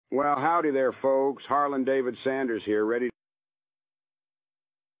Well, howdy there, folks. Harlan David Sanders here, ready to...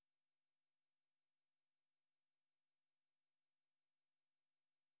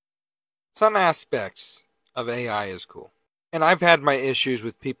 Some aspects of AI is cool. And I've had my issues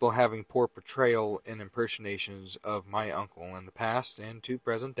with people having poor portrayal and impersonations of my uncle in the past and to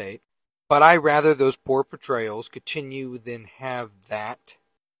present date. But I rather those poor portrayals continue than have that.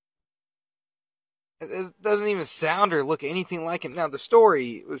 It doesn't even sound or look anything like him. Now, the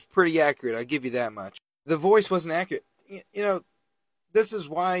story was pretty accurate, I'll give you that much. The voice wasn't accurate. This is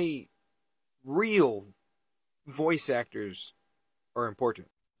why real voice actors are important.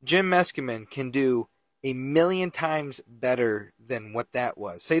 Jim Meskimen can do a million times better than what that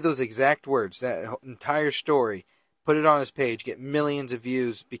was. Say those exact words, that entire story, put it on his page, get millions of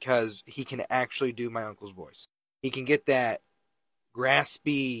views because he can actually do my uncle's voice. He can get that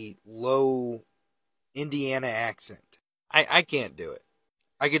graspy, low Indiana accent. I can't do it.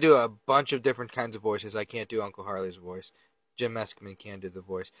 I could do a bunch of different kinds of voices. I can't do Uncle Harley's voice. Jim Meskimen can do the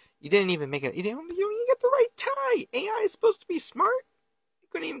voice. You didn't even make it. You didn't even get the right tie. AI is supposed to be smart. You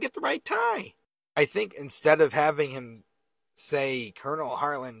couldn't even get the right tie. I think instead of having him say Colonel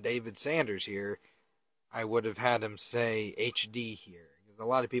Harlan David Sanders here, I would have had him say HD here. Because a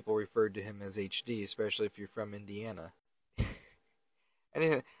lot of people referred to him as HD, especially if you're from Indiana.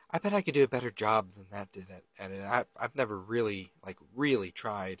 And I bet I could do a better job than that did at it. I've never really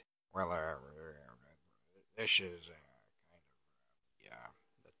tried. Well, this is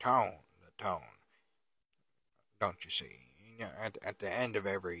the tone. Don't you see? At the end of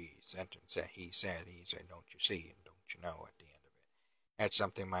every sentence that he said, don't you see and don't you know at the end of it. That's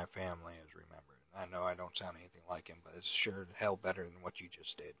something my family has remembered. I know I don't sound anything like him, but it's sure hell better than what you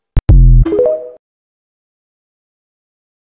just did.